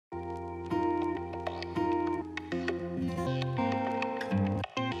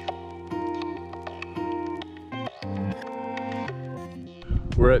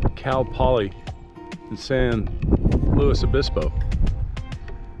We're at Cal Poly in San Luis Obispo.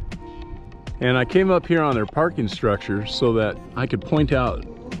 And I came up here on their parking structure so that I could point out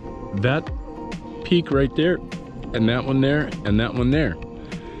that peak right there, and that one there, and that one there.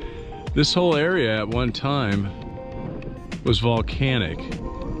 This whole area at one time was volcanic.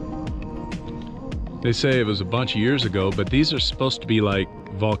 They say it was a bunch of years ago, but these are supposed to be like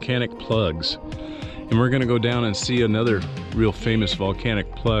volcanic plugs. And we're gonna go down and see another real famous volcanic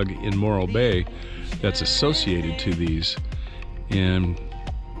plug in Morro Bay that's associated to these. And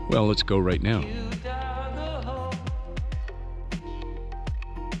well, let's go right now.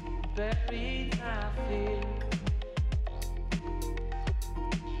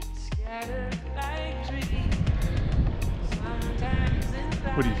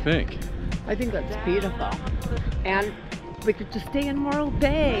 What do you think? I think that's beautiful. And we could just stay in Morro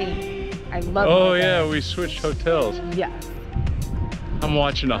Bay. I love Morro Bay. Yeah, we switched hotels. Yes. I'm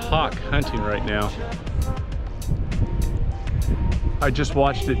watching a hawk hunting right now. I just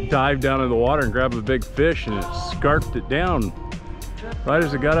watched it dive down in the water and grab a big fish, and it scarfed it down right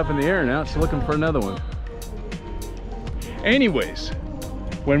as it got up in the air. Now it's looking for another one. Anyways,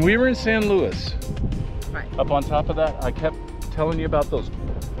 when we were in San Luis, right up on top of that, I kept telling you about those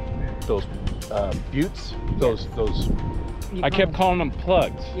buttes, those I kept calling them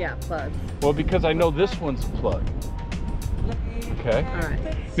plugs. Yeah, plugs. Well, because I know this one's a plug. Okay. All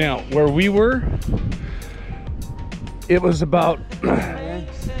right. Now, where we were, it was about,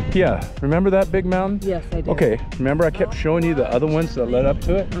 yeah, remember that big mountain? Yes, I do. Okay, remember I kept showing you the other ones that led up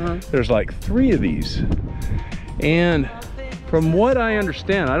to it? There's like 3 of these. And from what I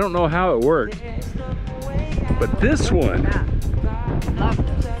understand, I don't know how it worked, but this one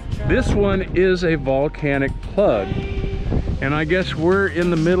is a volcanic plug. And I guess we're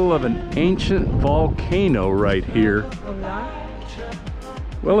in the middle of an ancient volcano right here. Oh, yeah?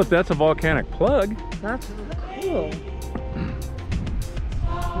 Well, if that's a volcanic plug. That's cool. And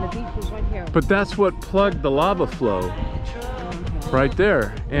the beach is right here. But that's what plugged the lava flow right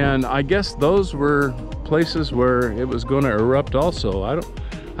there. And I guess those were places where it was going to erupt also. I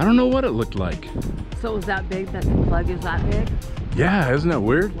don't know what it looked like. So is that big? That the plug is that big? Yeah, isn't that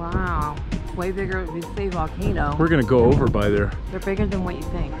weird? Wow. Way bigger than say volcano. We're gonna go over by there. They're bigger than what you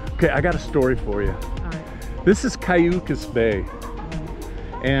think. Okay, I got a story for you. All right. This is Cayucos Bay.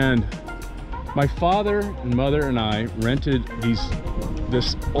 And my father and mother and I rented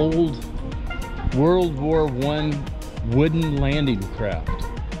this old World War I wooden landing craft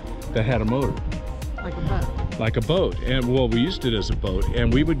that had a motor. Like a boat. Like a boat. And well, we used it as a boat,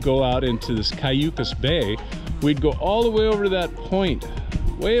 and we would go out into this Cayucos Bay. We'd go all the way over to that point,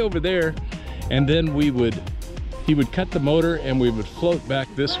 way over there, and then he would cut the motor and we would float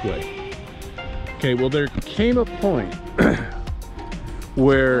back this way. Okay, well, there came a point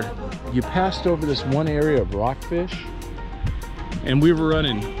where you passed over this one area of rockfish, and we were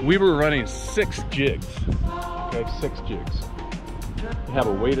running 6 jigs. Okay, 6 jigs. You have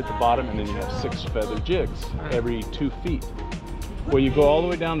a weight at the bottom, and then you have 6 feather jigs every 2 feet. Well, you go all the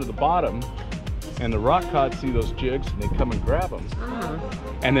way down to the bottom, and the rock cod see those jigs, and they come and grab them.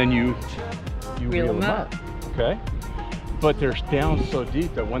 And then you reel them up. Okay? But they're down so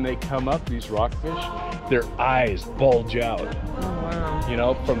deep that when they come up, these rockfish, their eyes bulge out. Oh, wow. You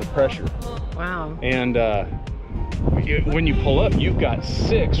know, from the pressure. Wow. And when you pull up, you've got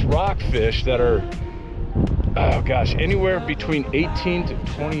 6 rockfish that are, oh gosh, anywhere between 18 to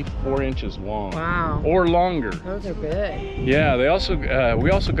 24 inches long. Wow. Or longer. Those are big. Yeah, they also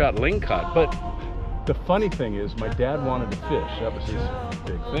we also got lingcod. But the funny thing is, my dad wanted to fish. That was his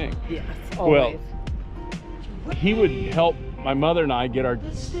big thing. Yes, always. Well, he would help my mother and I get our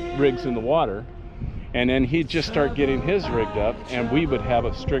rigs in the water, and then he'd just start getting his rigged up, and we would have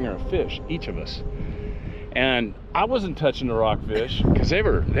a stringer of fish, each of us. And I wasn't touching the rockfish because they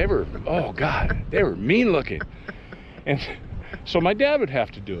were, oh God, they were mean looking. And so my dad would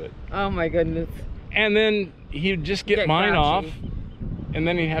have to do it. Oh my goodness. And then he'd just get mine off, and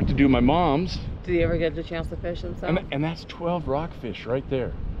then he'd have to do my mom's. Did he ever get the chance to fish himself? And that's 12 rockfish right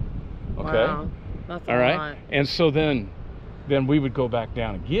there. Okay. Wow. That's a lot. And so then we would go back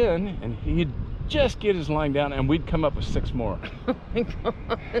down again, and he'd just get his line down, and we'd come up with 6 more. Oh my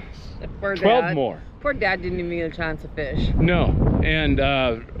gosh. Poor 12 Dad. more. Poor Dad didn't even get a chance to fish. No. And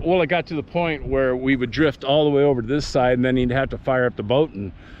well, it got to the point where we would drift all the way over to this side, and then he'd have to fire up the boat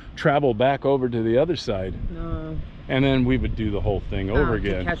and travel back over to the other side. No. And then we would do the whole thing over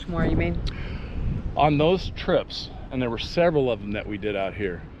again. To catch more, you mean? On those trips, and there were several of them that we did out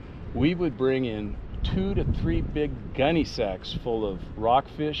here, we would bring in 2 to 3 big gunny sacks full of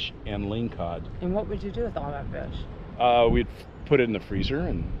rockfish and lingcod. And what would you do with all that fish? We'd put it in the freezer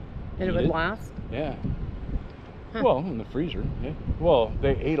and And it would last? Yeah. Huh. Well, in the freezer. Yeah. Well,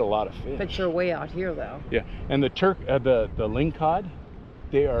 they ate a lot of fish. But you're way out here, though. Yeah, and the the lingcod,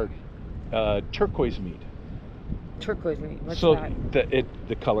 they are turquoise meat. Turquoise meat. What's so that?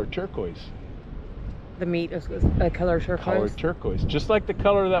 The color turquoise. The meat is a color turquoise? Color turquoise, just like the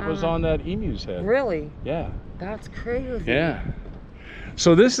color that was on that emu's head. Really? Yeah. That's crazy. Yeah.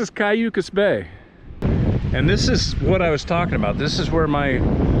 So this is Cayucos Bay. And this is what I was talking about. This is where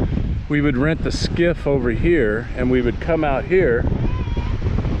we would rent the skiff over here, and we would come out here,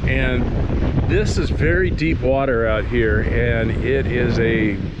 and this is very deep water out here, and it is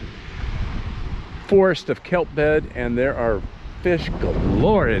a forest of kelp bed, and there are fish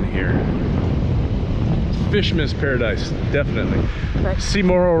galore in here. Fisherman's paradise, definitely. Right. See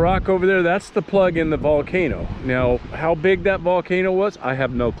Morro Rock over there? That's the plug in the volcano. Now, how big that volcano was, I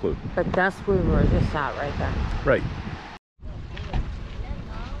have no clue. But that's where we were just at right there. Right.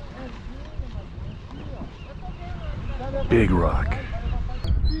 Big rock.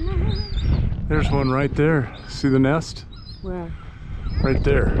 There's one right there. See the nest? Where? Right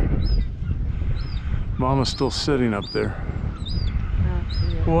there. Mama's still sitting up there.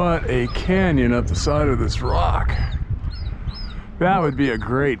 What a canyon up the side of this rock. That would be a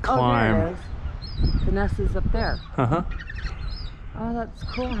great climb. Oh, there it is. The nest is up there. Uh-huh. Oh, that's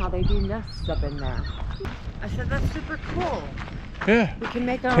cool how they do nests up in there. I said, that's super cool. Yeah. We can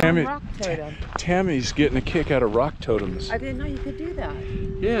make our own rock totem. Tammy's getting a kick out of rock totems. I didn't know you could do that.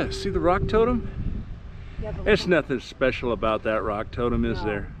 Yeah, see the rock totem? Yeah, There's nothing special about that rock totem, is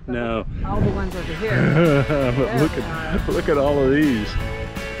there? No. All the ones over here. But look at all of these.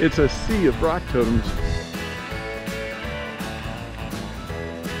 It's a sea of rock totems.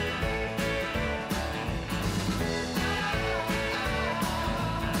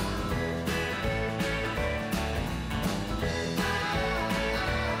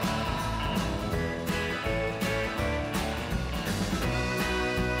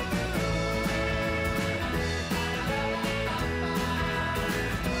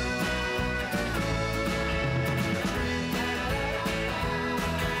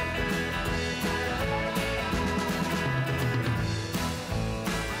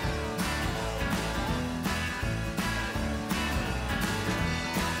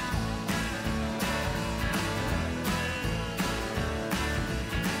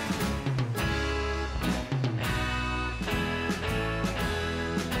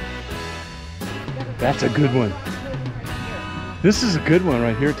 That's a good one. This is a good one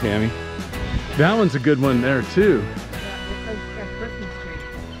right here, Tammy. That one's a good one there too.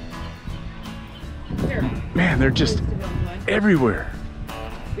 Man, they're just everywhere.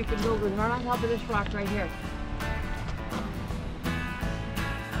 We can build one right on top of this rock right here.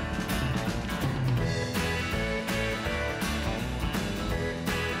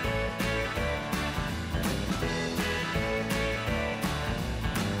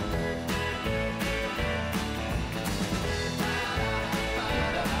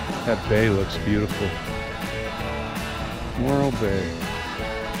 That bay looks beautiful. Morro Bay.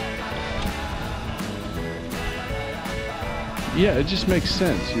 Yeah, it just makes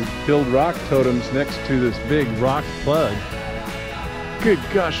sense. You build rock totems next to this big rock plug. Good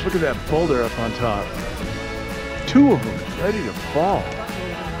gosh, look at that boulder up on top. Two of them ready to fall.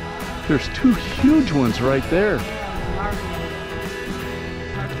 There's two huge ones right there.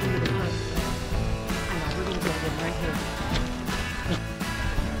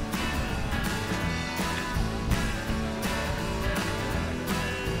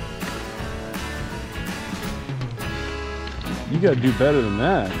 You gotta do better than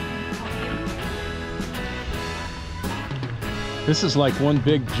that. This is like one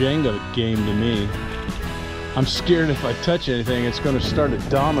big Jenga game to me. I'm scared if I touch anything, it's gonna start a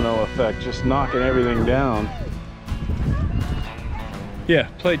domino effect, just knocking everything down. Yeah,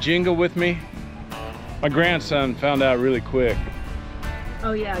 play Jenga with me. My grandson found out really quick.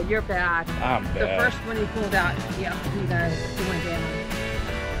 Oh yeah, you're bad. I'm bad. The first one he pulled out, yeah, he went down.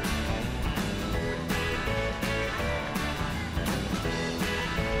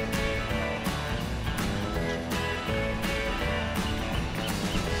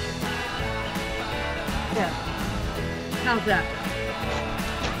 How's that?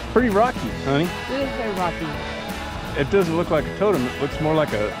 Pretty rocky, honey. It is very rocky. It doesn't look like a totem, it looks more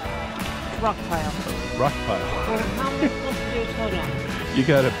like a Rock pile. rock pile. Well, how am I supposed to do a totem? You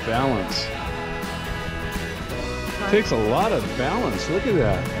gotta balance. It takes a lot of balance, look at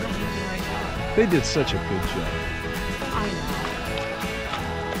that. They did such a good job. I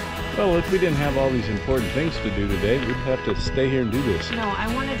know. Well, if we didn't have all these important things to do today, we'd have to stay here and do this. No,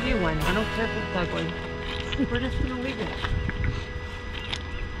 I want to do one. I don't care if it's ugly. We're just going to leave it.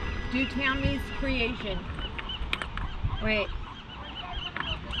 Do Tammy's creation. Wait.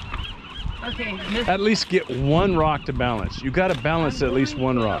 Okay. At least get one rock to balance. You got to balance at least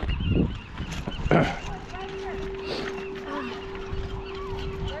one rock.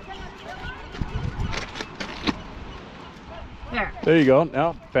 There you go.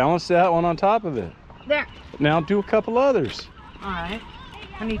 Now balance that one on top of it. There. Now do a couple others. All right.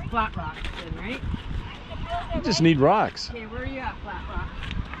 I need flat rocks then, right? You just need rocks. Okay, where are you at, flat rock?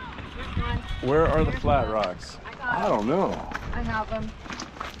 Where are the flat rocks? I don't know. I have them.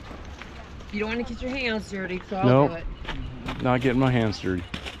 You don't want to get your hands dirty, so I'll do it. Not getting my hands dirty.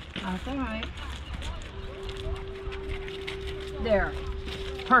 That's all right. There.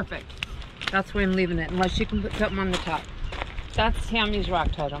 Perfect. That's where I'm leaving it, unless you can put something on the top. That's Tammy's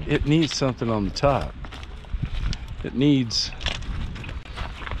rock totem. It needs something on the top. It needs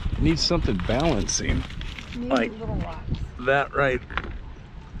something balancing. Like little rocks.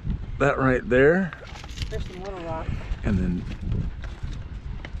 that right there. There's some little rocks. And then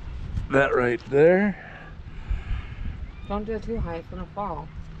that right there. Don't do it too high, it's gonna fall.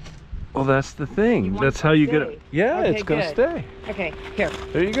 Well, that's the thing. That's how you get it. Yeah, okay, it's gonna stay. Okay, here.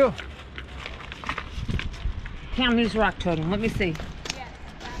 There you go. Tammy's rock totem. Let me see.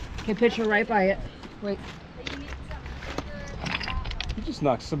 Okay, picture right by it. Wait. You just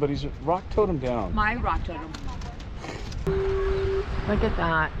knocked somebody's rock totem down. My rock totem. Look at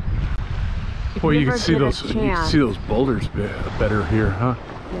that. Boy, you can see those. You can see those boulders better here, huh?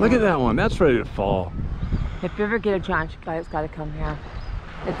 Yeah. Look at that one. That's ready to fall. If you ever get a chance, you guys got to come here.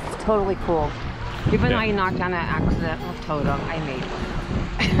 It's totally cool. Even though you knocked down an accidental totem, I made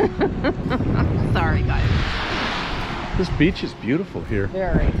one. Sorry, guys. This beach is beautiful here.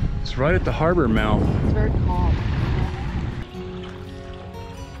 Very. It's right at the harbor mouth. It's very calm.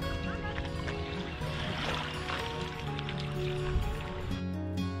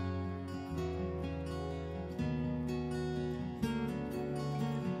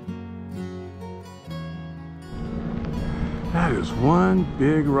 That is one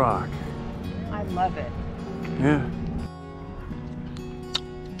big rock. I love it. Yeah.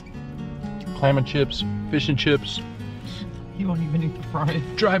 Clam and chips, fish and chips. You won't even eat the fries.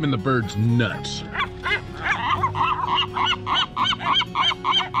 Driving the birds nuts.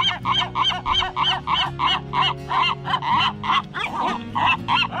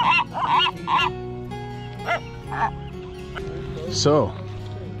 So,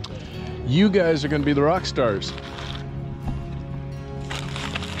 you guys are going to be the rock stars.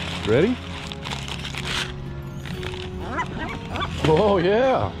 Ready? Oh,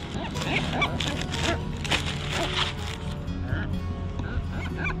 yeah.